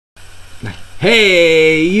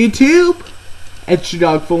Hey YouTube! It's your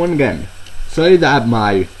dog for one again. Sorry that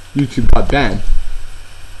my YouTube got banned,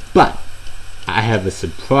 but I have a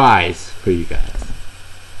surprise for you guys.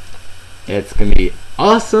 It's gonna be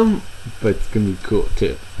awesome, but it's gonna be cool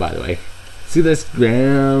too, by the way. See this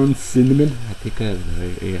ground cinnamon? I think I have it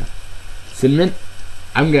right here. Cinnamon?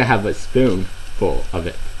 I'm gonna have a spoon full of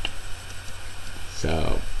it.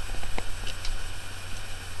 So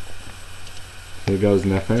here goes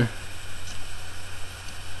nothing.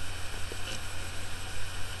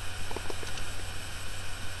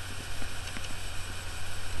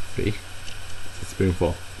 See? It's a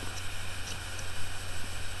spoonful.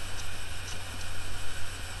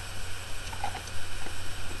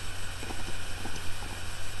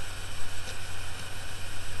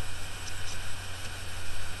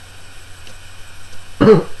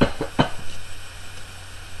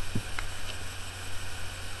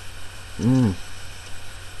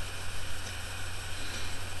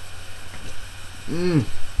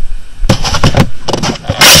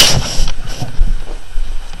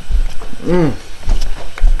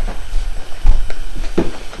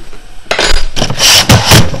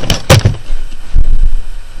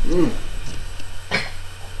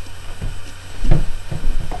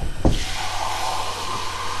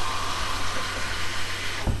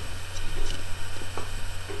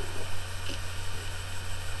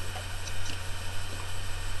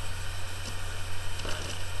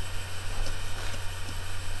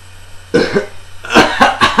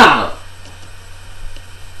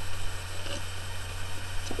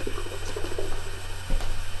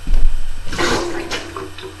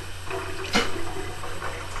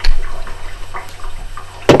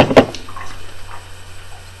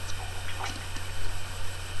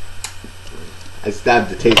 I stabbed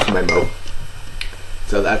the taste in my mouth.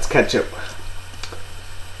 So that's ketchup.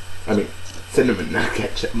 I mean, cinnamon, not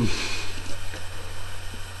ketchup.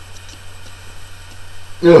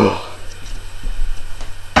 Ugh.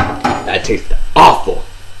 That tasted awful.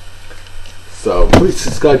 So please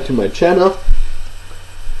subscribe to my channel.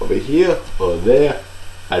 Over here or there.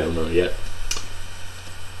 I don't know yet.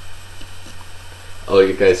 Oh,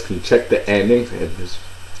 you guys can check the ending and this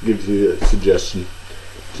gives you a suggestion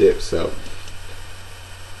tip. So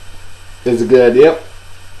is it a good idea?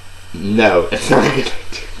 No, it's not a good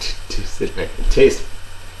idea to sit there and taste.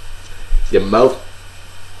 Your mouth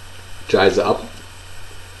dries up,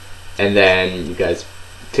 and then you guys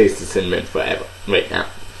taste the cinnamon forever right now.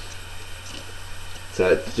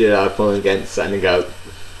 So it's your iPhone again, signing out.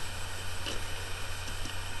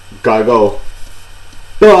 Gotta go.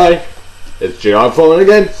 Bye. It's your iPhone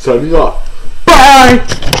again, signing off. Bye.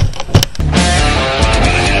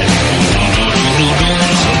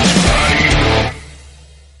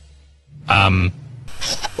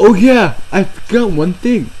 Oh yeah, I forgot one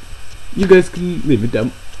thing. You guys can leave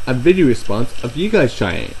a video response of you guys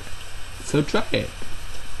trying it. So try it.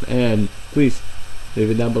 And please leave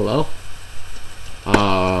it down below.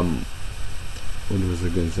 What was I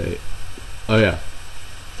gonna say? Oh yeah.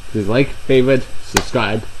 Please like, favorite,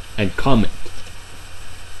 subscribe, and comment.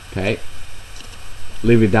 Okay?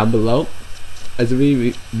 Leave it down below as a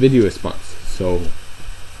video response. So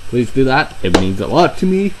please do that. It means a lot to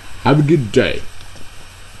me. Have a good day.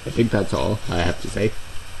 I think that's all I have to say.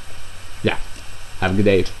 Yeah. Have a good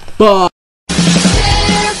day. Bye!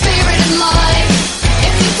 Share favorite in life.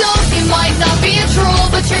 If you don't, you might not be a troll,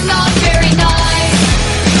 but you're not very nice.